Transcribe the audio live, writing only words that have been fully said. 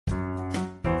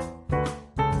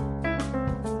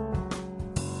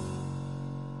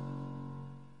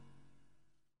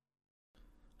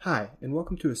Hi, and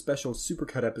welcome to a special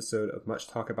supercut episode of Much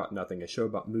Talk About Nothing, a show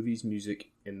about movies,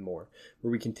 music, and more, where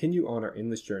we continue on our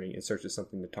endless journey in search of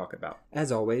something to talk about.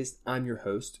 As always, I'm your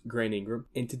host, Grant Ingram,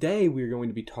 and today we're going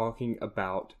to be talking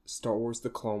about Star Wars The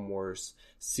Clone Wars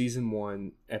Season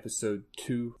 1, Episode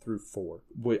 2 through 4,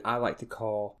 what I like to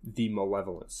call the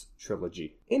Malevolence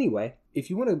Trilogy. Anyway, if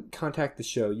you want to contact the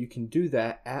show, you can do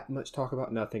that at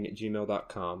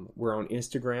muchtalkaboutnothing@gmail.com. We're on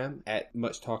Instagram at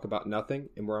muchtalkaboutnothing,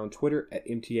 and we're on Twitter at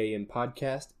MTAN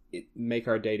Podcast. It make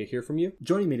our day to hear from you.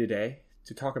 Joining me today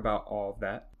to talk about all of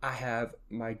that, I have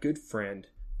my good friend,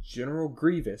 General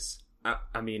Grievous.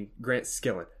 Grant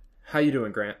Skillen. How you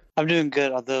doing, Grant? I'm doing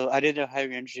good, although I didn't know how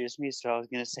you introduced me, so I was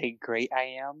going to say great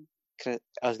I am. 'Cause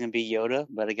I was going to be Yoda,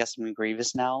 but I guess I'm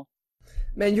Grievous now.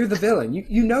 Man, you're the villain.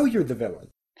 You know you're the villain.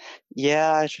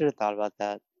 Yeah, I should have thought about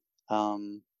that.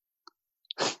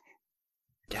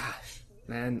 Gosh,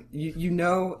 man, you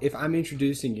know if I'm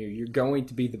introducing you, you're going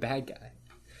to be the bad guy.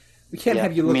 We can't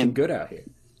have you looking good out here.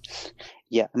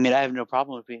 Yeah, I have no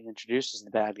problem with being introduced as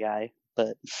the bad guy,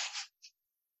 but...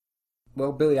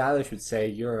 Well, Billie Eilish would say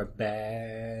you're a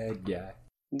bad guy.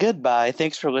 Goodbye.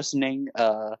 Thanks for listening.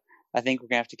 I think we're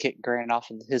going to have to kick Grant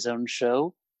off of his own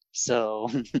show, so...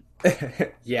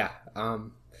 Yeah,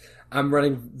 I'm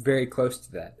running very close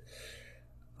to that.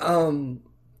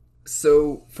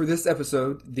 So for this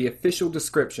episode, the official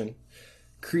description: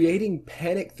 creating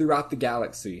panic throughout the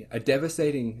galaxy, a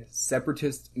devastating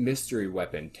separatist mystery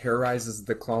weapon terrorizes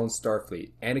the clone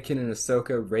Starfleet. Anakin and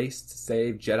Ahsoka race to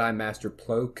save Jedi Master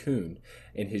Plo Koon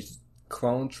and his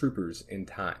clone troopers in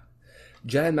time.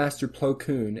 Jedi Master Plo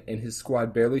Koon and his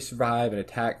squad barely survive an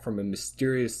attack from a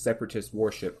mysterious separatist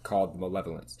warship called the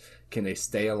Malevolence. Can they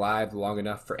stay alive long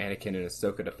enough for Anakin and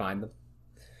Ahsoka to find them?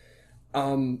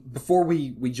 Before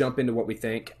we jump into what we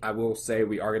think, I will say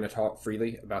we are going to talk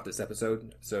freely about this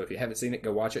episode. So if you haven't seen it,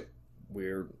 go watch it.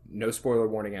 We're no spoiler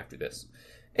warning after this.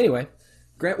 Anyway,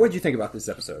 Grant, what did you think about this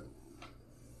episode?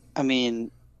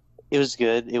 It was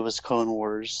good. It was Clone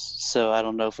Wars, so I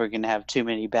don't know if we're going to have too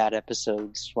many bad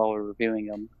episodes while we're reviewing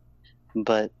them.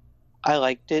 But I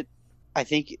liked it. I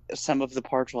think some of the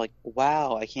parts were like,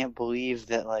 wow, I can't believe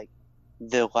that, like,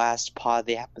 the last pod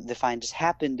they find just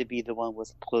happened to be the one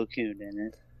with Plo Koon in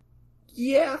it.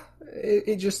 Yeah,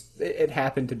 it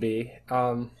happened to be.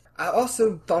 I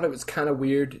also thought it was kind of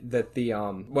weird that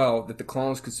that the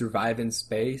clones could survive in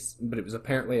space, but it was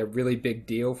apparently a really big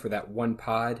deal for that one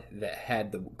pod that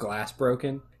had the glass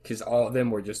broken, because all of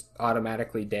them were just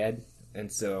automatically dead,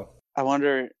 and so... I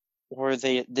wonder,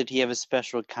 did he have a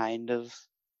special kind of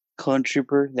clone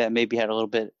trooper that maybe had a little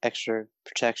bit extra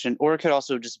protection? Or it could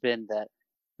also have just been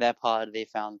that pod they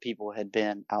found people had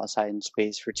been outside in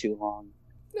space for too long.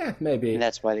 Yeah, maybe. And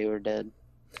that's why they were dead.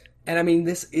 And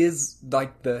this is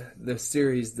like the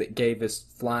series that gave us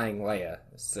Flying Leia,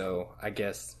 so I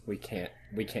guess we can't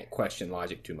question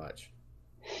logic too much.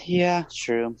 Yeah,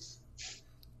 true.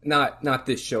 Not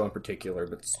this show in particular,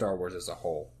 but Star Wars as a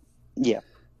whole. Yeah.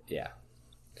 Yeah.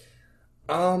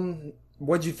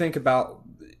 What'd you think about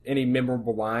any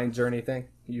memorable lines or anything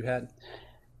you had?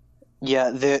 Yeah,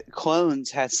 the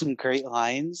clones had some great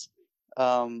lines.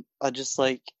 I just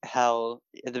like how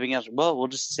at the beginning I was, well, we'll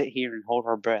just sit here and hold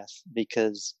our breath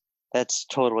because that's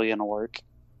totally gonna work.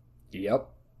 Yep.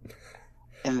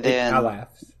 And then I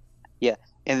laughed. Yeah,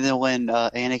 and then when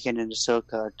Anakin and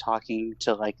Ahsoka are talking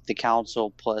to like the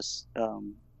Council plus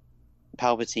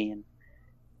Palpatine,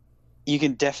 you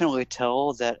can definitely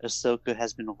tell that Ahsoka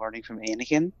has been learning from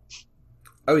Anakin.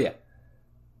 Oh yeah,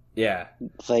 yeah.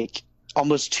 Like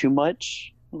almost too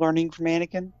much learning from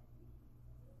Anakin.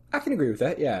 I can agree with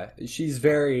that, yeah. She's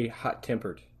very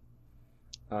hot-tempered.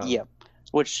 Yeah,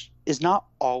 which is not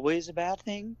always a bad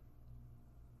thing.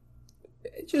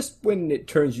 Just when it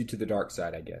turns you to the dark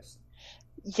side, I guess.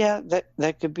 Yeah,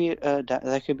 that could be a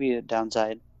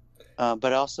downside.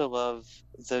 But I also love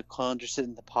the clones are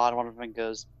sitting in the pod. One of them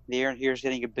goes, "The air in here is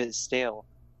getting a bit stale.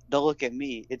 Don't look at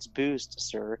me. It's Boost,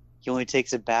 sir. He only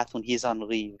takes a bath when he's on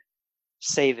leave.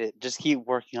 Save it. Just keep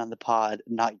working on the pod,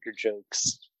 not your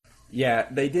jokes." Yeah,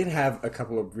 they did have a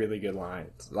couple of really good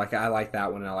lines. Like, I like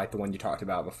that one, and I like the one you talked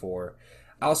about before.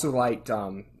 I also liked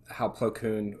how Plo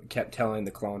Koon kept telling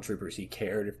the clone troopers he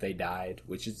cared if they died,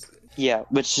 which is... Yeah,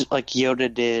 which like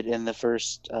Yoda did in the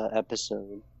first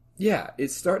episode. Yeah,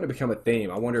 it's starting to become a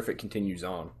theme. I wonder if it continues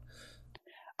on.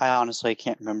 I honestly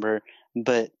can't remember,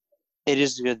 but it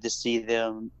is good to see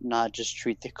them not just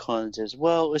treat the clones as,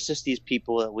 well, it's just these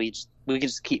people that we can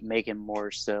just keep making more,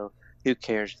 so who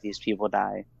cares if these people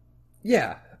die?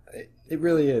 Yeah, it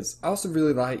really is. I also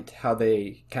really liked how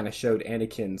they kind of showed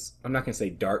Anakin's, I'm not going to say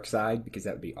dark side, because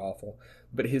that would be awful,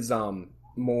 but his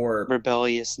more...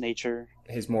 rebellious nature.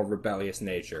 his more rebellious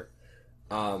nature.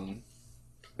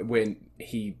 When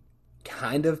he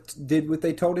kind of did what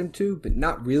they told him to, but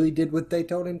not really did what they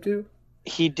told him to.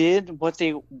 He did what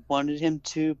they wanted him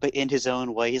to, but in his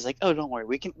own way. He's like, "Oh, don't worry,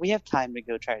 we have time to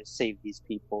go try to save these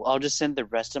people. I'll just send the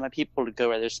rest of my people to go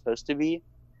where they're supposed to be.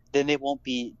 Then they won't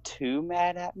be too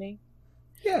mad at me."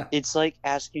 Yeah, it's like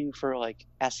asking for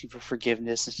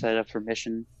forgiveness instead of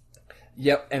permission.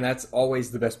 Yep, and that's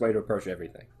always the best way to approach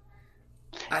everything.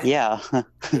 Yeah.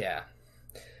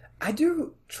 I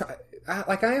do try.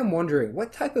 I am wondering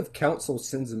what type of council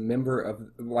sends a member of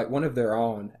like one of their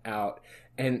own out,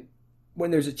 and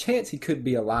when there's a chance he could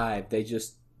be alive, they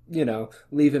just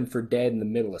leave him for dead in the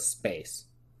middle of space.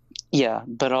 Yeah,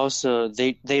 but also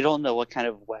they don't know what kind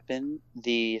of weapon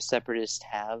the Separatists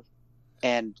have,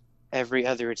 and every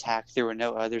other attack there were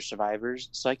no other survivors,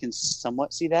 so I can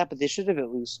somewhat see that. But they should have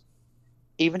at least,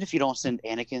 even if you don't send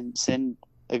Anakin, send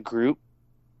a group.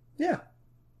 Yeah.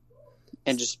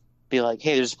 And just be like,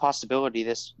 hey, there's a possibility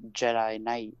this Jedi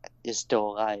Knight is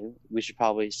still alive. We should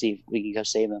probably see if we can go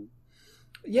save him.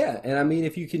 Yeah, and I mean,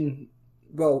 if you can,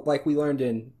 well, like we learned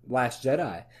in Last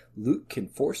Jedi, Luke can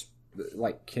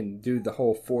do the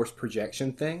whole force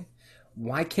projection thing.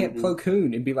 Why can't Plo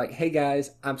Koon and be like, hey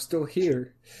guys, I'm still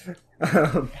here?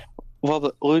 Well,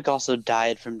 but Luke also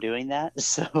died from doing that,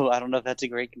 so I don't know if that's a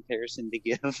great comparison to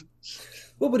give.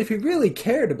 Well, but if he really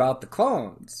cared about the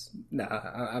clones... Nah,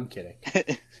 I'm kidding.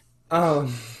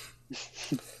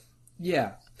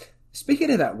 Yeah. Speaking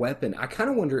of that weapon, I kind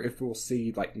of wonder if we'll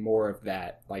see like more of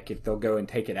that, like if they'll go and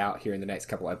take it out here in the next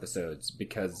couple episodes,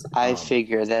 because... I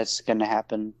figure that's going to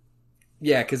happen.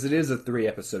 Yeah, because it is a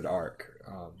 3-episode arc.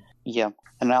 Yeah,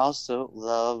 and I also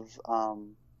love...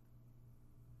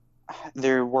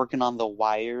 they're working on the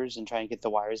wires and trying to get the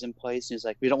wires in place. And he's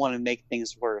like, we don't want to make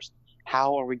things worse.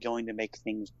 How are we going to make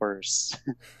things worse?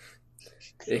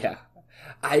 Yeah.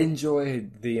 I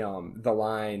enjoyed the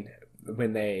line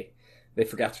when they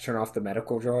forgot to turn off the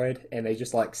medical droid and they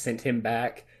just like sent him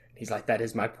back. He's like, that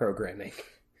is my programming.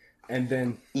 And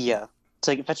then... Yeah. It's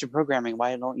like, if that's your programming,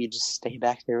 why don't you just stay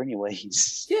back there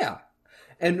anyways? Yeah.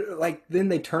 And like, then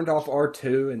they turned off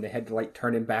R2 and they had to like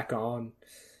turn him back on.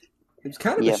 It was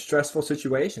kind of a stressful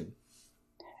situation.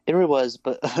 It really was,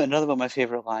 but another one of my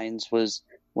favorite lines was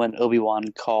when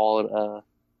Obi-Wan called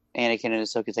Anakin and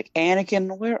Ahsoka. It's like,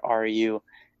 Anakin, where are you?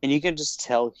 And you can just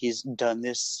tell he's done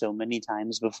this so many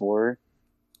times before.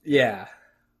 Yeah.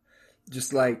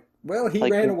 Just like, well, he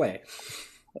ran away.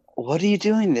 What are you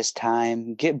doing this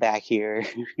time? Get back here.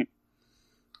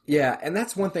 Yeah, and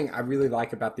that's one thing I really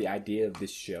like about the idea of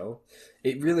this show.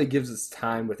 It really gives us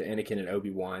time with Anakin and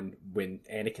Obi-Wan when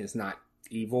Anakin's not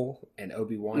evil and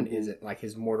Obi-Wan isn't like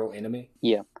his mortal enemy.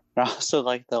 Yeah. I also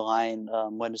like the line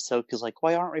when Ahsoka's like,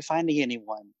 why aren't we finding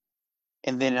anyone?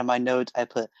 And then in my notes I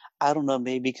put, I don't know,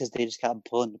 maybe because they just got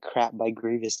blown to crap by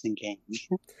Grievous and gang.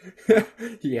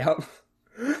 Yep.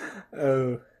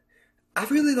 I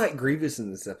really like Grievous in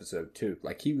this episode too.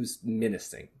 Like, he was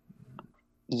menacing.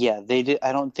 Yeah, they did.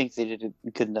 I don't think they did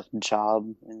a good enough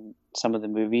job in some of the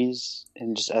movies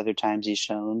and just other times he's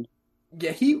shown.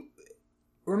 Yeah,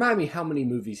 remind me how many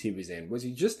movies he was in. Was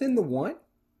he just in the one?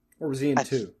 Or was he in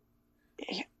 2?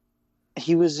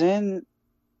 He was in...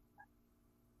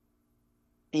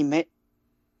 I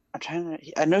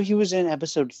know he was in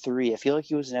episode 3. I feel like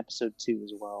he was in episode 2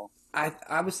 as well.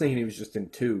 I was thinking he was just in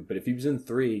 2, but if he was in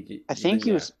 3... I think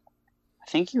he was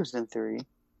in 3.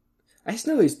 I just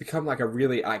know he's become like a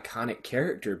really iconic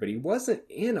character, but he wasn't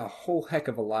in a whole heck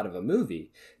of a lot of a movie.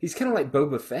 He's kind of like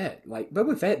Boba Fett. Like,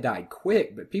 Boba Fett died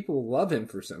quick, but people love him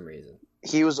for some reason.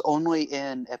 He was only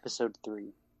in episode 3.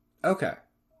 Okay.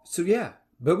 So yeah,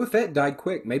 Boba Fett died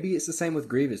quick. Maybe it's the same with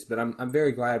Grievous, but I'm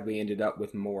very glad we ended up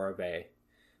with more of a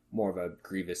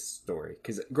Grievous story.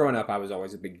 Because growing up, I was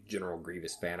always a big General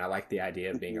Grievous fan. I liked the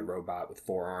idea of being a robot with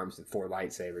 4 arms and 4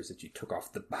 lightsabers that you took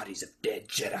off the bodies of dead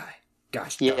Jedi.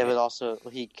 Gosh, yeah, but also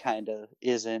he kind of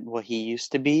isn't what he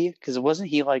used to be, because wasn't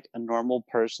he like a normal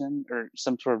person or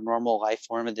some sort of normal life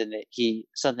form, and then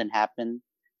something happened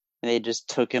and they just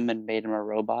took him and made him a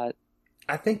robot?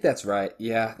 I think that's right.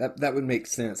 Yeah, that would make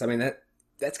sense. I mean,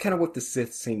 that's kind of what the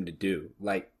Sith seem to do.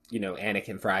 Like,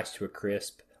 Anakin fries to a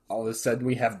crisp. All of a sudden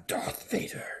we have Darth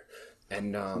Vader.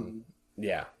 And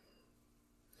yeah.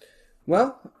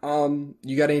 Well,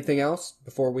 you got anything else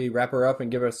before we wrap her up and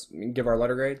give our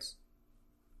letter grades?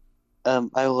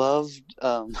 I loved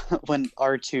when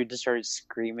R2 just started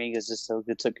screaming as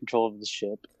Ahsoka took control of the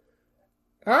ship.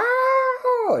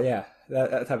 Oh, yeah,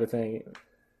 that type of thing.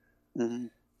 Mm-hmm.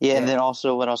 Yeah, and then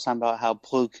also when I was talking about how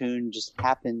Plo Koon just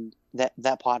happened,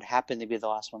 that pod happened to be the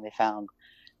last one they found.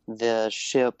 The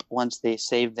ship, once they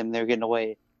saved them, they were getting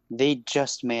away. they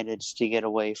just managed to get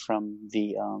away from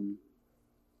the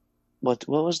what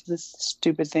was this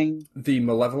stupid thing? The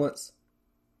malevolence.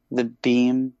 The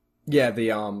beam. Yeah,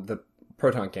 the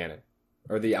proton cannon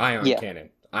or the ion Yeah, cannon.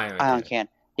 Ion ion cannon. can.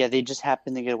 Yeah, they just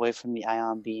happened to get away from the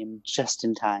ion beam just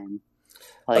in time.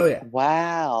 Oh Like, yeah,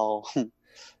 wow.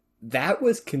 that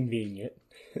was convenient.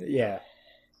 Yeah.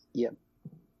 Yep.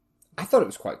 I thought it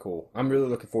was quite cool. I'm really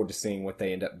looking forward to seeing what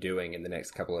they end up doing in the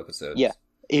next couple Yeah. episodes.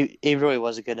 It really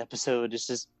was a good episode. It's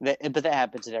just but that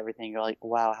happens in everything. You're like,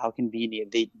 wow, how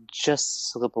convenient. They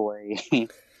just slip away.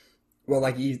 Well,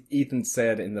 like Ethan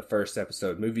said in the first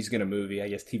episode, movie's gonna movie. I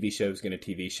guess TV show's gonna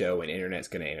TV show, and internet's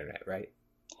gonna internet, right?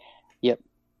 Yep.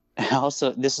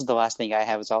 Also, this is the last thing I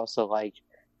have. Is also like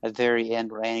at the very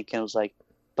end where Anakin was like,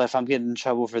 "But if I'm getting in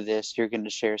trouble for this, you're going to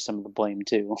share some of the blame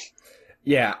too."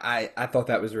 Yeah, I thought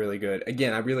that was really good.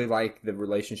 Again, I really like the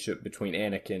relationship between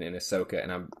Anakin and Ahsoka,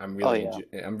 and I'm Oh really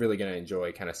yeah, I'm really gonna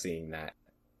enjoy kind of seeing that.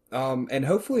 And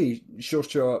hopefully she'll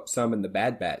show up some in the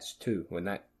Bad Batch too when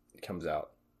that comes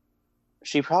out.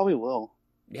 she probably will.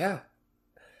 Yeah,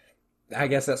 I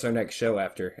guess that's our next show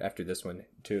after this one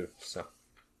too. So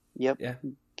Yep. yeah,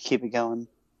 Keep it going.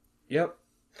 yep.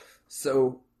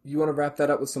 So you want to wrap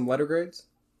that up with some letter grades?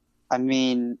 I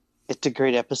mean, it's a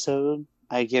great episode.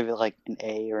 I give it like an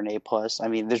A or an A plus. I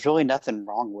mean, there's really nothing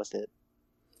wrong with it.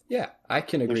 Yeah, I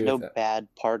can agree There's no with that. bad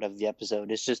part of the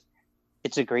episode. It's just,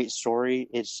 it's a great story.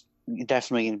 It's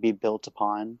definitely going to be built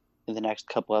upon in the next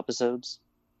couple episodes.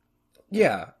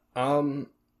 Yeah.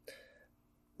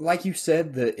 Like you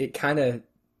said, it kind of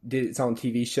did its own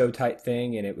TV show type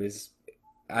thing, and it was,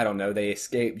 I don't know, they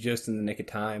escaped just in the nick of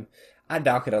time. I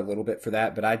dock it a little bit for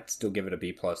that, but I'd still give it a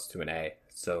B plus to an A.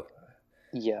 So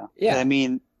Yeah. But yeah. I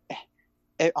mean,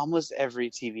 almost every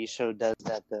TV show does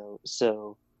that though.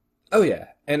 So Oh yeah,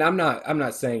 and I'm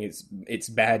not saying it's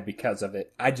bad because of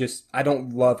it. I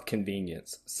don't love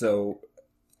convenience, so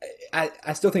I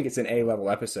still think it's an A level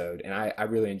episode, and I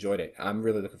really enjoyed it. I'm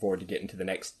really looking forward to getting to the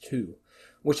next two,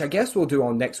 which I guess we'll do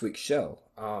on next week's show.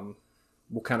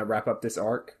 We'll kind of wrap up this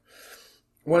arc.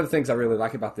 One of the things I really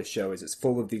like about this show is it's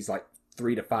full of these like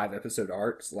 3 to 5 episode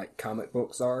arcs, like comic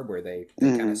books are, where they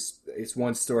kind of it's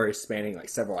one story spanning like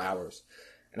several hours,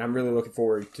 and I'm really looking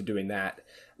forward to doing that.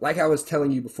 Like I was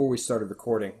telling you before we started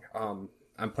recording, I'm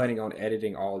planning on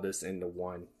editing all of this into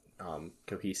one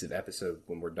cohesive episode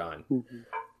when we're done. mhm.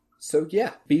 So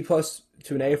yeah, B plus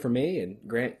to an A for me, and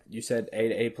Grant, you said A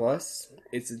to A plus.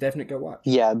 It's a definite go watch.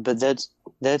 Yeah, but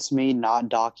that's me not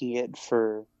docking it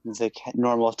for the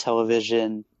normal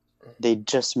television. They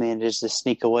just managed to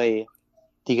sneak away.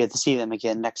 You get to see them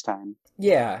again next time.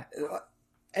 Yeah,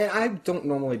 and I don't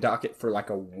normally dock it for like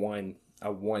a one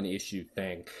issue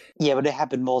thing. Yeah, but it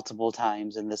happened multiple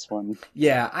times in this one.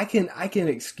 Yeah, I can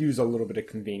excuse a little bit of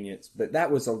convenience, but that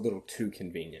was a little too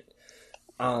convenient.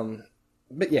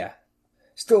 But yeah,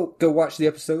 still go watch the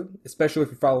episode, especially if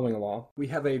you're following along. We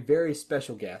have a very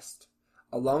special guest,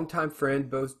 a longtime friend,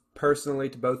 both personally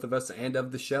to both of us and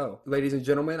of the show. Ladies and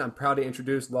gentlemen, I'm proud to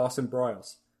introduce Lawson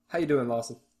Broyles. How you doing,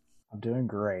 Lawson? I'm doing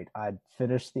great. I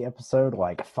finished the episode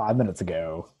like 5 minutes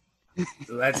ago.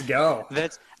 Let's go.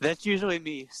 That's usually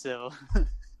me. So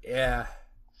Yeah,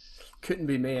 couldn't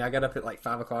be me. I got up at like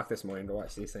 5 o'clock this morning to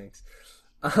watch these things.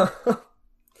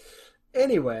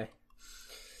 Anyway,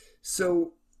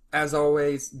 so as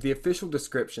always, the official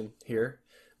description here.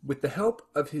 With the help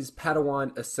of his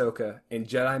Padawan Ahsoka and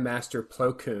Jedi Master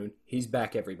Plo Koon, he's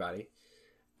back, everybody.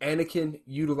 Anakin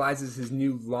utilizes his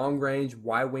new long-range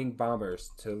Y-wing bombers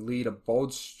to lead a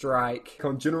bold strike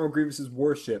on General Grievous's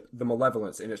warship, the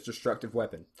Malevolence, and its destructive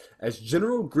weapon. As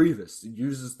General Grievous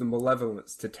uses the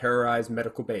Malevolence to terrorize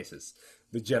medical bases,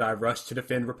 the Jedi rush to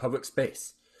defend Republic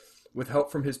space. With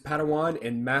help from his Padawan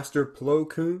and Master Plo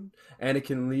Koon,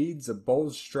 Anakin leads a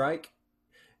bold strike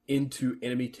into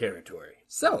enemy territory.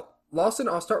 So, Lawson,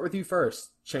 I'll start with you first.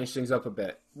 Change things up a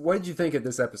bit. What did you think of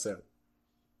this episode?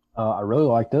 I really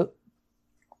liked it.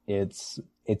 It's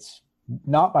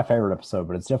not my favorite episode,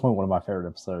 but it's definitely one of my favorite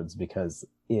episodes because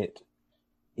it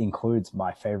includes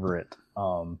my favorite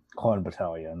clone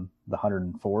battalion, the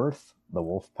 104th, the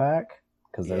Wolf Pack,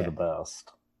 because they're Yeah. the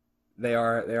best. They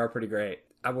are pretty great.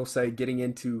 I will say, getting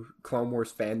into Clone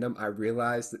Wars fandom, I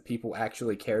realized that people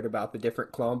actually cared about the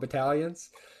different clone battalions,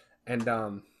 and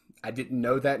I didn't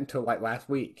know that until like last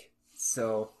week.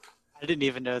 So I didn't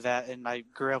even know that, and I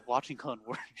grew up watching Clone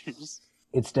Wars.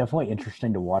 It's definitely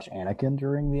interesting to watch Anakin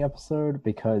during the episode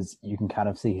because you can kind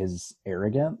of see his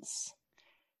arrogance.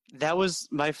 That was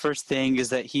my first thing, is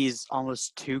that he's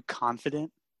almost too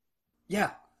confident.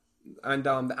 yeah, and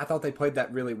I thought they played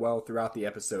that really well throughout the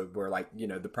episode, where like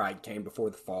the pride came before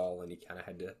the fall, and he kind of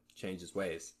had to change his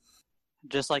ways.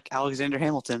 just like Alexander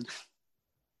Hamilton.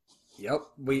 Yep.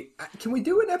 Can we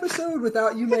do an episode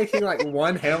without you making like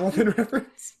one Hamilton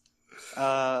reference?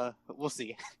 We'll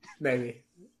see. Maybe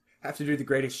have to do the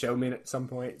Greatest Showman at some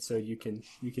point, so you can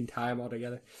tie them all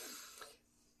together.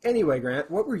 Anyway,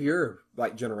 Grant, what were your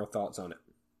general thoughts on it?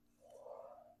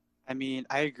 I mean,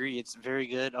 I agree. It's very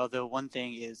good. Although one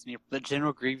thing is, the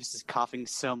General Grievous is coughing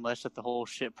so much that the whole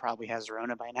ship probably has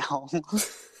Rona by now.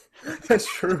 That's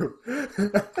true.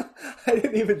 I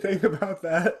didn't even think about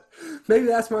that. Maybe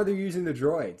that's why they're using the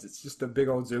droids. It's just a big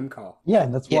old Zoom call. Yeah,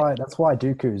 that's why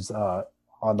Dooku's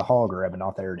on the hologram and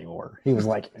not there anymore. He was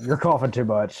like, "You're coughing too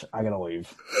much. I gotta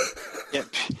leave." Yep.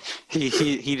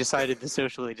 He decided to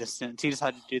socially distance. He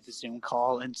decided to do the Zoom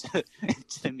call into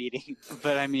the meeting.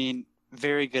 But I mean,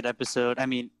 very good episode. I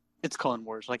mean, it's Clone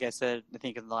Wars. Like I said, I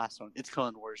think in the last one, it's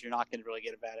Clone Wars. You're not going to really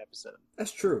get a bad episode.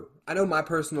 That's true. I know my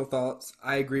personal thoughts.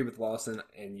 I agree with Lawson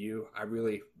and you. I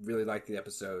really, really like the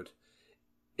episode.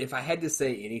 If I had to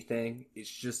say anything, it's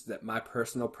just that my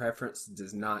personal preference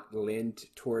does not lend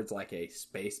towards like a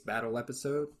space battle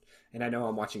episode. And I know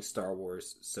I'm watching Star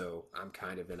Wars, so I'm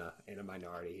kind of in a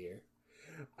minority here.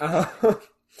 I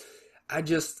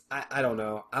don't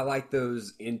know. I like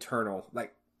those internal,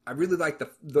 I really like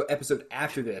the episode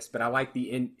after this, but I like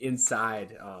the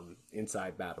inside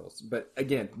battles. But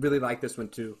again, really like this one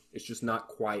too. It's just not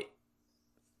quite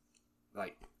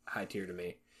high tier to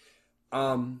me.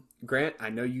 Grant, I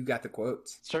know you got the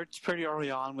quotes. Starts pretty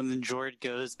early on when the droid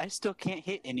goes, "I still can't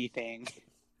hit anything."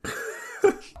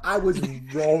 I was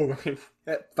rolling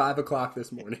at 5:00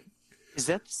 this morning. Is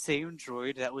that the same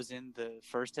droid that was in the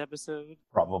first episode?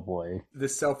 Probably. The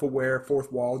self-aware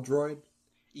fourth wall droid?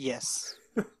 Yes.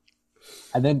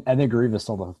 And then Grievous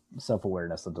saw the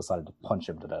self-awareness and decided to punch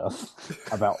him to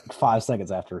death about 5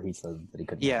 seconds after he said that he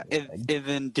couldn't. Yeah, and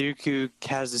then Dooku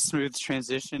has a smooth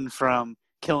transition from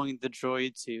killing the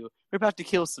droid to, "We're about to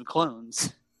kill some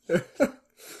clones."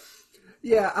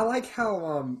 Yeah, I like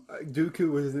how Dooku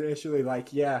was initially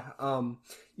like,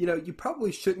 you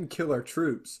probably shouldn't kill our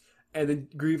troops. And then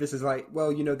Grievous is like,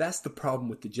 well, that's the problem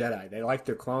with the Jedi. They like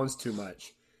their clones too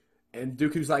much. And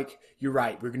Dooku's like, you're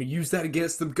right. We're going to use that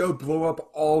against them. Go blow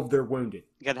up all of their wounded.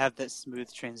 You gotta have that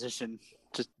smooth transition.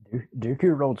 Just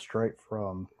Dooku rolled straight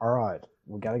from, all right,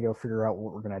 we got to go figure out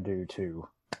what we're going to do to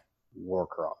war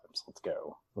crimes. Let's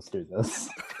go. Let's do this.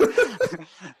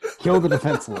 Kill the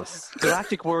defenseless.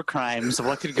 galactic war crimes.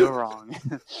 What could go wrong?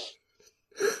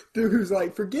 Dooku's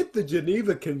like, forget the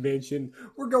Geneva Convention.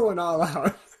 We're going all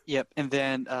out. Yep. And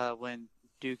then when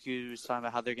Dooku's talking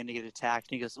about how they're going to get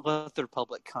attacked, and he goes, "Let the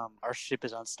Republic come. Our ship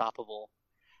is unstoppable."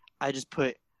 I just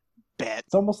put bet.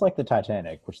 It's almost like the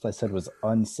Titanic, which they said was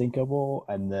unsinkable,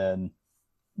 and then,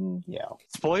 yeah.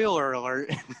 Spoiler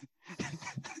alert.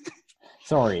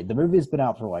 Sorry, the movie's been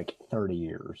out for 30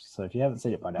 years, so if you haven't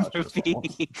seen it by now, it's your fault.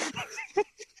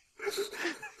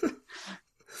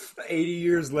 80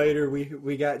 years later,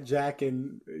 we got Jack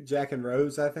and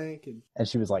Rose, I think. And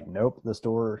she was like, "Nope, this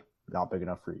door not big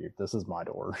enough for you. This is my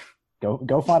door.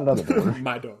 Go find another door."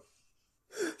 My door.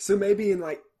 So maybe in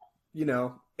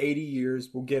 80 years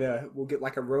we'll get a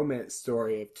romance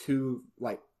story of two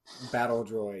battle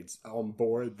droids on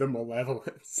board the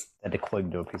Malevolence. And to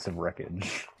cling to a piece of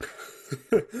wreckage.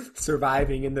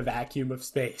 Surviving in the vacuum of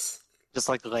space. Just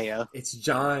like Leia. It's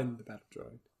John, the battle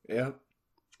droid. Yep.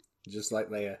 Just like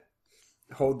Leia.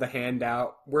 Hold the hand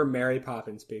out. We're Mary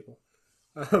Poppins, people.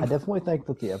 I definitely think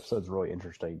that the episode's really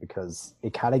interesting because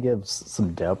it kind of gives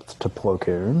some depth to Plo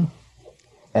Koon.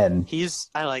 And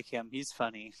I like him. He's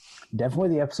funny.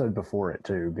 Definitely the episode before it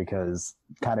too, because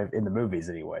kind of in the movies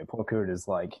anyway, Plo Koon is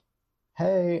like,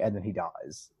 "Hey," and then he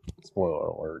dies. Spoiler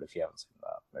alert if you haven't seen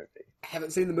that movie. I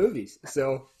haven't seen the movies,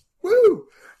 so woo!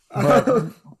 But,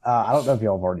 I don't know if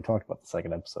y'all have already talked about the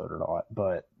second episode or not,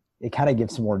 but it kind of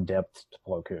gives some more depth to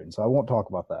Plo Koon, so I won't talk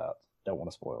about that. Don't want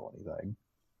to spoil anything.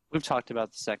 We've talked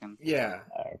about the second. Yeah.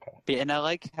 Okay. And I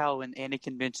like how when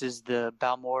Anakin mentions the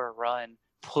Balmorra run,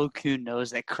 Plo Koon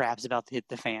knows that crap's about to hit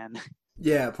the fan.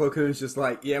 Yeah, Plo Koon's just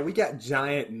like, yeah, we got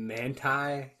giant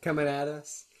manti coming at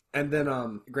us. And then,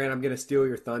 Grant, I'm going to steal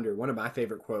your thunder. One of my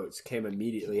favorite quotes came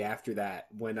immediately after that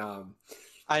when,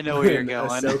 I know where you're going.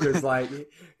 Ahsoka's like,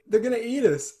 they're going to eat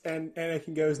us. And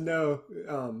Anakin goes, no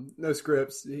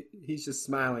scripts. He's just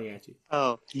smiling at you.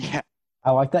 Oh, yeah. I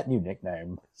like that new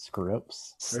nickname,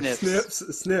 Scripts. Snips.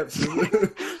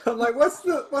 I'm like, what's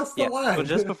the line? Well,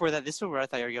 just before that, this is where I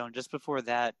thought you were going. Just before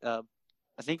that, I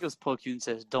think it was Plo Koon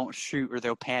says, "Don't shoot or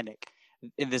they'll panic."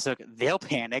 In this, they'll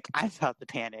panic. I thought the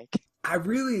panic. I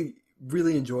really,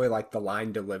 really enjoy the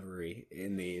line delivery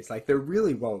in these. They're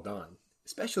really well done,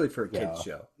 especially for a kids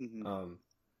show. Mm-hmm.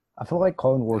 I feel like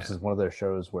Clone Wars is one of those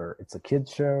shows where it's a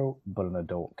kid's show, but an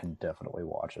adult can definitely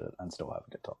watch it and still have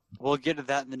a good time. We'll get to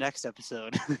that in the next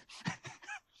episode.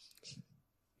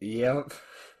 Yep.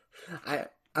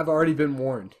 I've already been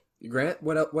warned. Grant,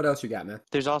 what else you got, man?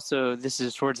 There's also, this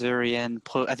is towards the very end,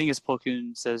 I think it's Plo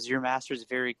Koon says, "Your master is a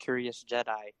very curious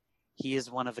Jedi. He is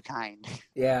one of a kind."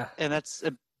 Yeah. And that's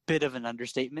a bit of an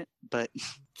understatement, but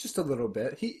just a little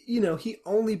bit. He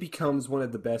only becomes one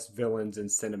of the best villains in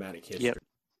cinematic history. Yep.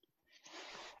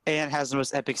 And has the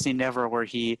most epic scene ever where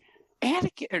Master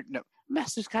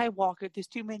Skywalker, there's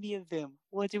too many of them.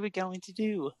 What are we going to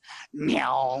do?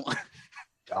 Meow.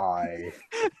 Die.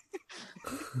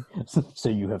 So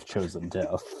you have chosen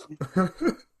death.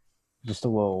 Just a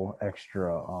little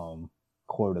extra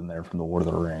quote in there from the Lord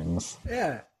of the Rings.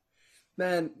 Yeah.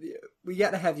 Man, we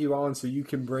got to have you on so you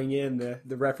can bring in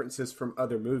the references from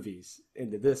other movies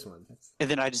into this one. And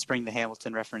then I just bring the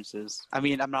Hamilton references. I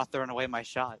mean, I'm not throwing away my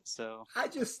shot, so... I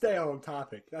just stay on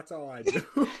topic. That's all I do.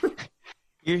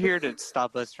 You're here to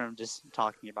stop us from just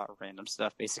talking about random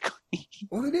stuff, basically.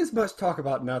 Well, it is much talk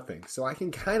about nothing, so I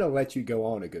can kind of let you go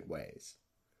on a good ways.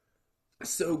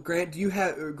 So, Grant,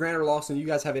 Grant or Lawson, you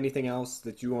guys have anything else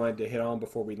that you wanted to hit on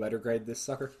before we letter grade this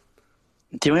sucker?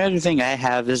 The only other thing I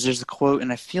have is there's a quote,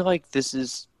 and I feel like this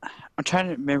is... I'm trying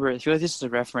to remember. I feel like this is a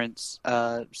reference.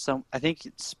 I think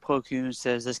it's Plo Koon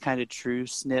says this kind of true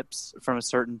snips from a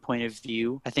certain point of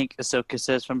view. I think Ahsoka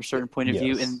says from a certain point of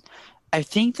view, and I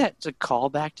think that's a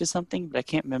callback to something, but I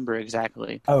can't remember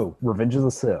exactly. Oh, Revenge of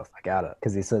the Sith. I got it.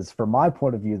 Because he says, "From my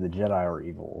point of view, the Jedi are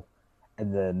evil."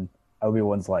 And then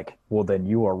Obi-Wan's like, "Well, then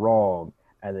you are wrong."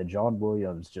 And then John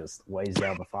Williams just lays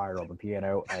down the fire on the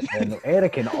piano. And then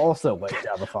Anakin also lays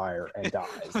down the fire and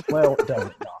dies. Well,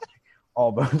 doesn't die.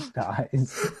 Almost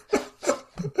dies.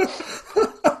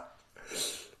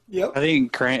 Yep. I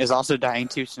think Grant is also dying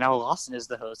too, so now Lawson is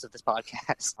the host of this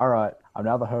podcast. All right. I'm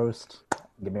now the host.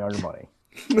 Give me all your money.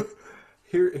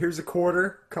 Here's a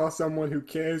quarter. Call someone who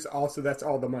cares. Also, that's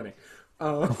all the money.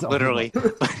 Literally.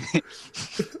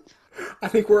 I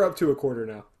think we're up to a quarter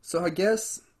now. So I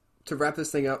guess to wrap this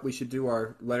thing up, we should do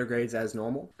our letter grades as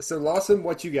normal. So Lawson,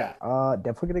 what you got?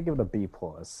 Definitely gonna give it a B+.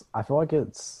 I feel like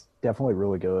it's definitely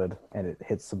really good, and it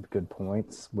hits some good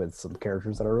points with some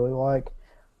characters that I really like.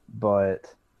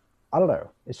 But I don't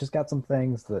know. It's just got some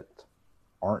things that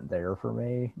aren't there for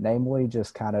me. Namely,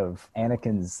 just kind of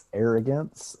Anakin's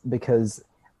arrogance, because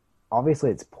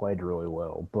obviously it's played really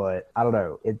well, but I don't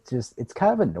know. It's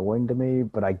kind of annoying to me,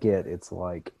 but I get it's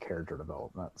like character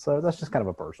development. So that's just kind of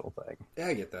a personal thing. Yeah,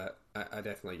 I get that. I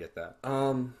definitely get that.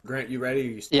 Grant, you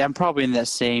ready? Yeah, I'm probably in that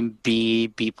same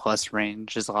B+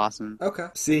 range as Lawson. Okay.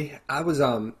 See, I was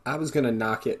gonna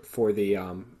knock it for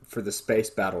the space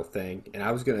battle thing, and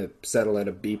I was gonna settle at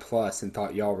a B+ and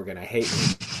thought y'all were gonna hate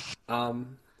me.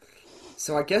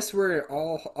 So I guess we're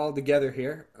all together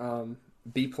here.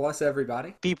 B+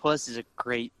 everybody. B+ is a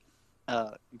great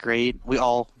grade. We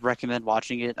all recommend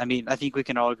watching it. I mean, I think we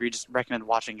can all agree just recommend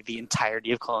watching the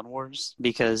entirety of Clone Wars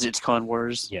because it's Clone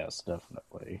Wars. Yes,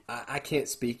 definitely. I can't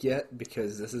speak yet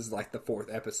because this is like the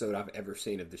 4th episode I've ever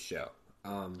seen of the show.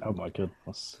 Oh my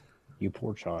goodness. You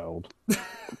poor child.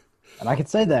 And I can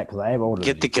say that because I am older.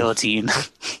 Get the guillotine.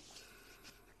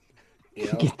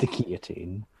 Yep. Get the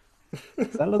guillotine.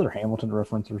 Is that another Hamilton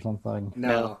reference or something?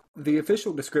 No. The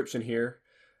official description here: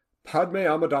 Padme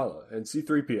Amidala and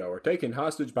C-3PO are taken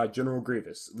hostage by General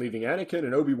Grievous, leaving Anakin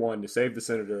and Obi-Wan to save the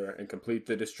Senator and complete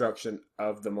the destruction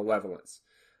of the Malevolence.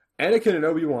 Anakin and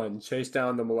Obi-Wan chase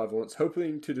down the Malevolence,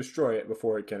 hoping to destroy it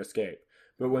before it can escape.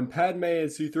 But when Padme and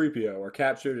C-3PO are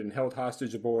captured and held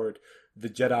hostage aboard, the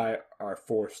Jedi are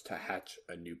forced to hatch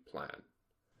a new plan.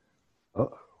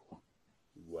 Uh-oh.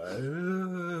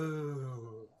 Whoa.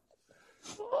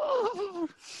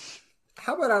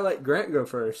 How about I let Grant go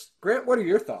first? Grant, what are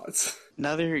your thoughts?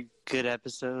 Another good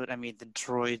episode. I mean, the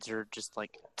droids are just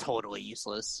like totally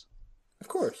useless. Of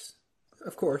course.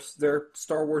 They're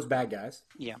Star Wars bad guys.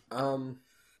 Yeah.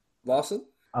 Lawson?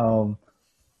 I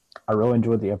really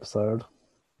enjoyed the episode.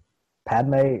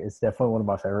 Padme is definitely one of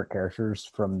my favorite characters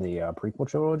from the prequel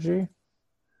trilogy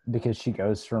because she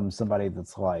goes from somebody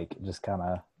that's like just kind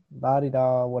of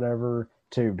da whatever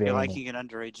to being You're liking an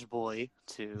underage boy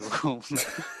to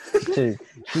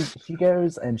she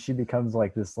goes and she becomes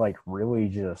like this like really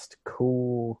just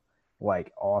cool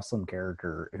like awesome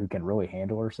character who can really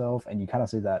handle herself, and you kind of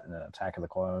see that in Attack of the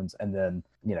Clones, and then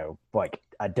like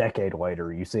a decade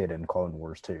later you see it in Clone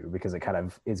Wars too, because it kind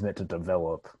of is meant to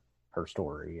develop her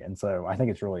story. And so I think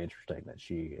it's really interesting that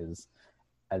she is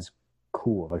as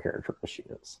cool of a character as she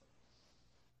is.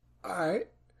 All right.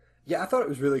 Yeah, I thought it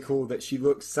was really cool that she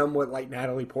looked somewhat like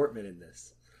Natalie Portman in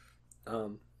this.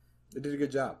 They did a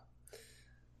good job.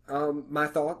 My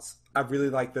thoughts. I really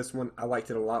like this one. I liked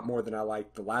it a lot more than I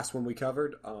liked the last one we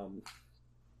covered.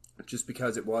 Just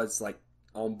because it was like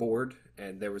on board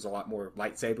and there was a lot more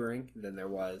lightsabering than there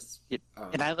was.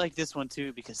 And I like this one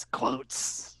too because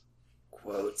quotes.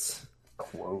 Quotes.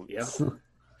 Yeah.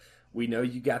 We know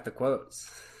you got the quotes.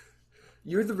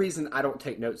 You're the reason I don't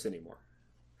take notes anymore.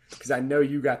 Because I know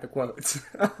you got the quotes.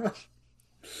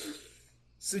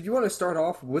 So you want to start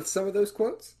off with some of those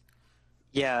quotes?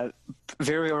 Yeah,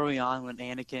 very early on when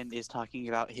Anakin is talking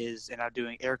about his, and I'm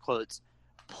doing air quotes,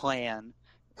 plan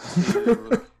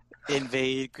to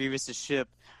invade Grievous's ship,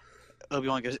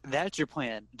 Obi-Wan goes, "That's your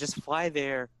plan. Just fly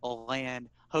there, I'll land,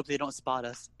 hope they don't spot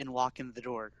us, and walk in the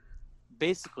door."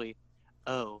 Basically,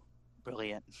 oh,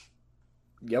 brilliant.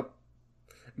 Yep.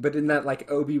 But in that like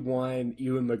Obi-Wan,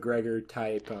 Ewan McGregor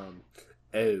type,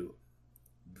 oh,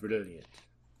 brilliant.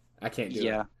 I can't do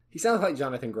it. He sounds like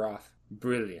Jonathan Groff.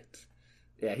 Brilliant.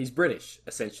 Yeah, he's British,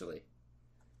 essentially.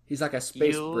 He's like a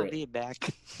space You'll Brit. be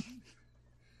back.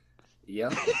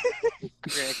 Yep.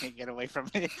 I can't get away from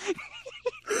it.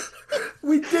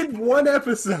 We did one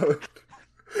episode.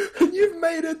 You've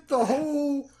made it the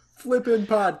whole flippin'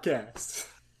 podcast.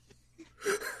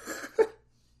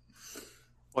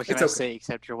 What can I say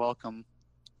except you're welcome?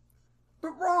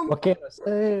 But wrong. What can I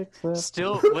say?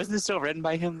 Wasn't it still written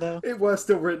by him, though? It was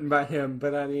still written by him,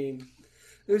 but I mean,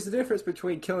 there's a difference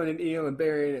between killing an eel and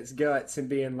burying its guts and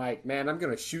being like, man, I'm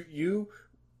going to shoot you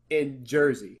in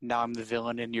Jersey. Now I'm the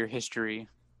villain in your history.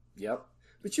 Yep.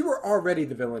 But you were already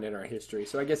the villain in our history,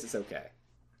 so I guess it's okay.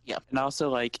 Yep. And also,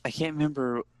 like, I can't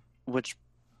remember which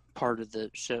part of the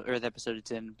show or the episode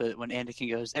it's in, but when Anakin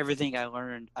goes, "Everything I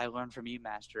learned from you,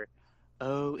 Master."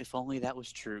 Oh, if only that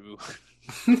was true.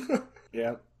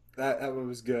 Yeah, that one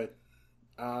was good.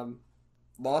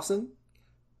 Lawson,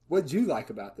 what'd you like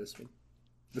about this one?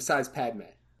 Besides Padme.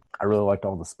 I really liked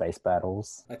all the space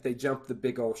battles. Like they jumped the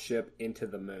big old ship into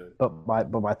the moon. But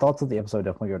my thoughts of the episode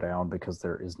definitely go down because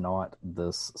there is not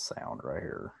this sound right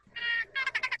here.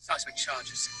 Seismic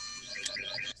charges.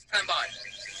 Stand by.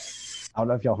 I don't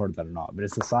know if y'all heard that or not, but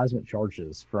it's the seismic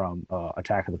charges from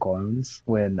Attack of the Clones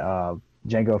when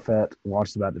Jango Fett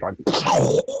launched them out the dark.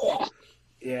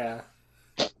 Yeah.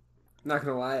 Not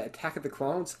gonna lie, Attack of the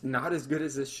Clones, not as good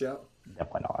as this show.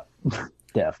 Definitely not.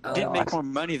 Definitely Didn't make more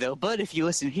money, though, but if you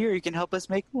listen here, you can help us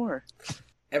make more.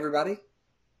 Everybody,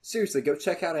 seriously, go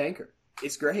check out Anchor.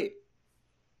 It's great.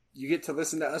 You get to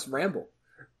listen to us ramble.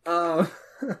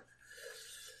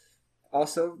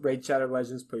 Also, Raid Shadow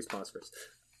Legends, please sponsor us.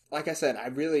 Like I said, I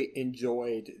really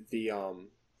enjoyed the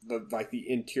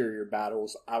interior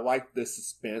battles. I liked the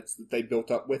suspense that they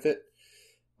built up with it.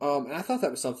 And I thought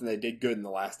that was something they did good in the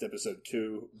last episode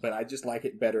too, but I just like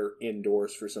it better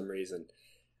indoors for some reason.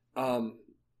 I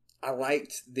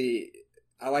liked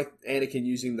Anakin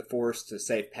using the Force to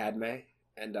save Padme.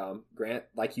 And Grant,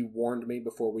 like you warned me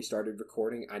before we started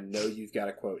recording, I know you've got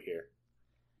a quote here.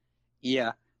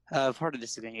 Yeah, part of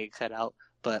this is going to get cut out,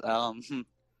 but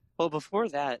well, before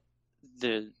that,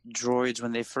 the droids,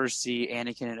 when they first see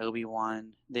Anakin and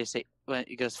Obi-Wan, they say, when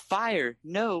it goes, "Fire!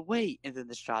 No, wait!" And then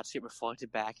the shots get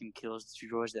reflected back and kills the two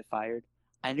droids that fired.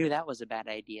 I knew that was a bad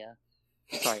idea.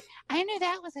 Sorry. I knew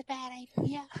that was a bad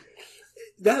idea.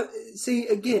 See,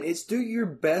 again, it's do your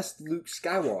best Luke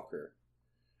Skywalker.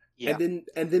 Yeah.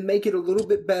 And then make it a little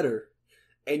bit better,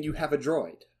 and you have a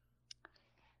droid.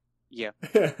 Yeah.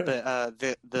 But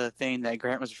the thing that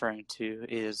Grant was referring to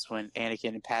is when Anakin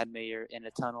and Padme are in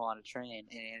a tunnel on a train,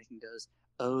 and Anakin goes,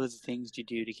 "Oh, the things you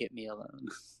do to get me alone."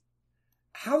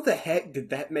 How the heck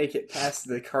did that make it past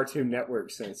the Cartoon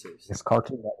Network censors? This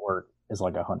Cartoon Network is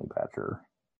like a honey badger.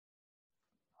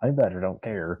 Honey badger don't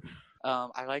care.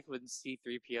 I like when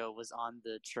C-3PO was on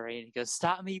the train. He goes,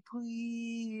 "Stop me,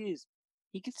 please!"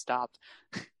 He gets stopped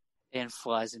and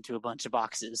flies into a bunch of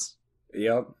boxes.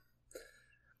 Yep.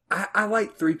 I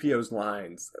like 3PO's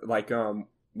lines. Like,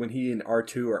 when he and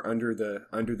R2 are under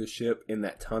the ship in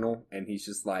that tunnel, and he's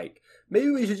just like, maybe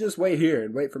we should just wait here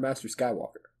and wait for Master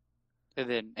Skywalker. And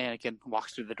then Anakin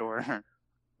walks through the door.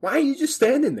 Why are you just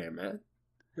standing there, man?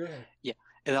 Yeah.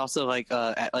 And also, after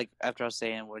I was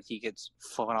saying where he gets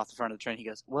falling off the front of the train, he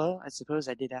goes, "Well, I suppose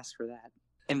I did ask for that."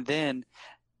 And then,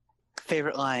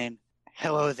 favorite line,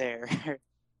 "Hello there,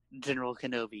 General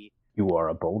Kenobi." You are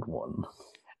a bold one.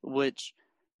 Which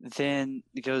then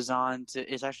goes on to,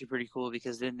 it's actually pretty cool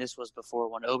because then this was before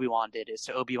when Obi-Wan did it.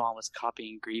 So Obi-Wan was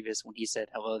copying Grievous when he said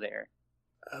hello there.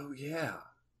 Oh, yeah.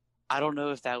 I don't know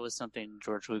if that was something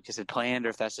George Lucas had planned or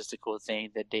if that's just a cool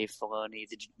thing that Dave Filoni,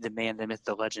 the man, the myth,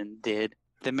 the legend, did.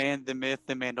 The man, the myth,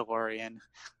 the Mandalorian.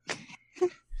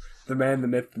 The man, the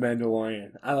myth, the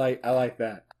Mandalorian. I like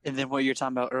that. And then what you're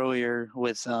talking about earlier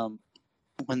with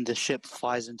when the ship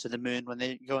flies into the moon, when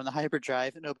they go in the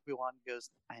hyperdrive, and Obi-Wan goes,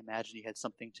 I imagine you had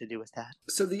something to do with that.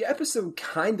 So the episode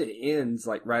kind of ends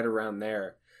like right around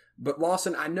there. But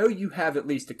Lawson, I know you have at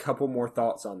least a couple more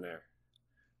thoughts on there.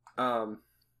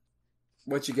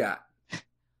 What you got?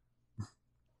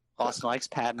 Lawson likes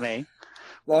Padme.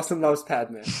 Lawson loves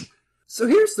Padme. So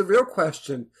here's the real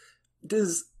question.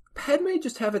 Does Padme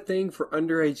just have a thing for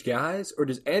underage guys, or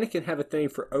does Anakin have a thing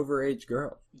for overage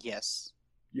girls? Yes.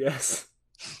 Yes.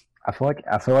 I feel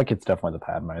like it's definitely the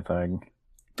Padme thing.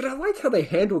 But I like how they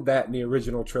handled that in the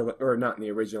original trilogy, or not in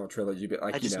the original trilogy, but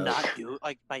like, I just not do it,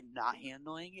 like, by not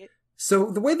handling it.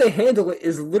 So the way they handle it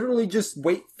is literally just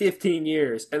wait 15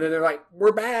 years, and then they're like,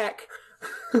 we're back.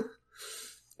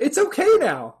 It's okay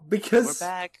now, because... We're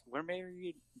back. We're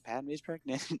married. Padme's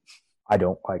pregnant. I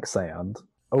don't like sand.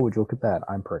 Oh, would you look at that?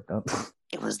 I'm pregnant.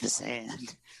 It was the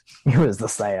sand. It was the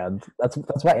sand. That's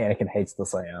why Anakin hates the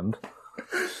sand.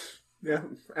 Yeah,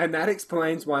 and that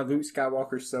explains why Luke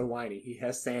Skywalker's so whiny. He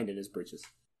has sand in his britches.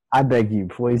 I beg you,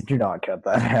 please do not cut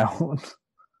that out.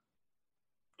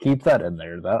 Keep that in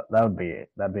there. That'd be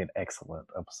an excellent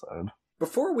episode.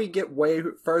 Before we get way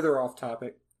further off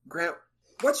topic, Grant,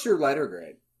 what's your letter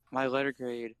grade? My letter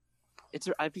grade,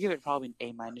 I'd give it probably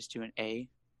an A- to an A.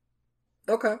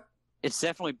 Okay. It's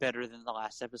definitely better than the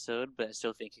last episode, but I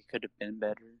still think it could have been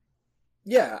better.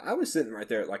 Yeah, I was sitting right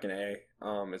there at like an A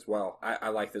as well. I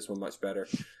like this one much better.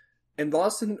 And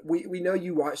Lawson, we know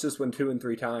you watched this one 2 and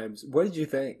 3 times. What did you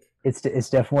think? It's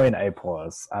definitely an A+.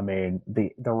 I mean,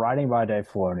 the writing by Dave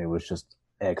Filoni was just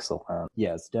excellent.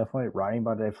 Yes, definitely writing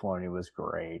by Dave Filoni was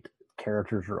great.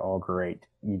 Characters are all great.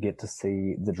 You get to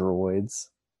see the droids,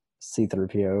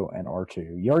 C-3PO and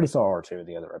R2. You already saw R2 in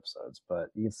the other episodes, but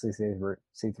you get to see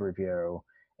C-3PO,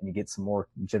 and you get some more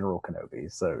General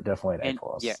Kenobi. So definitely an A+.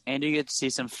 Yeah, and you get to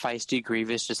see some feisty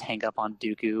Grievous just hang up on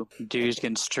Dooku. Dooku's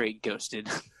getting straight ghosted.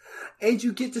 And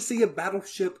you get to see a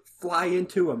battleship fly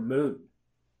into a moon.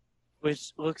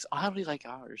 Which looks oddly like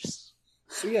ours.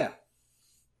 So yeah.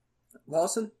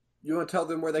 Lawson, you want to tell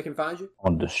them where they can find you?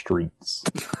 On the streets.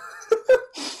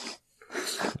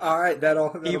 All right,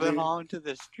 that'll He be... belonged to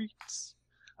the streets.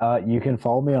 You can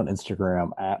follow me on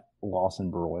Instagram at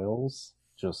Lawson Broyles.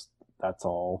 Just, that's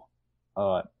all.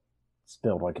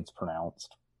 Spelled like it's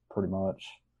pronounced, pretty much.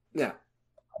 Yeah.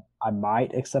 I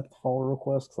might accept the follow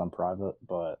request because I'm private,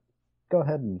 but go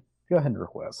ahead and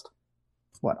request.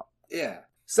 Why not? Yeah.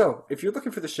 So, if you're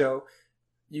looking for the show,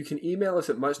 you can email us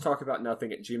at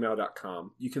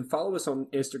muchtalkaboutnothing@gmail.com. You can follow us on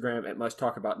Instagram at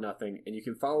muchtalkaboutnothing, and you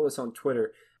can follow us on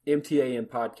Twitter, MTAN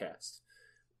Podcast.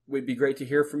 Would be great to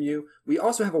hear from you. We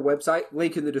also have a website,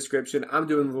 link in the description. I'm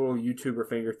doing a little YouTuber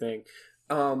finger thing.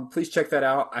 Please check that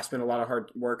out. I spent a lot of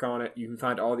hard work on it. You can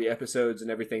find all the episodes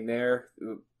and everything there.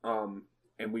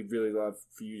 And we'd really love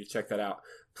for you to check that out.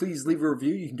 Please leave a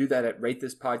review. You can do that at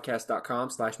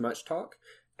ratethispodcast.com/muchtalk.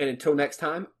 And until next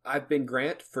time, I've been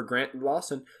Grant for Grant and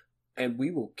Lawson, and we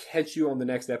will catch you on the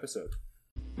next episode.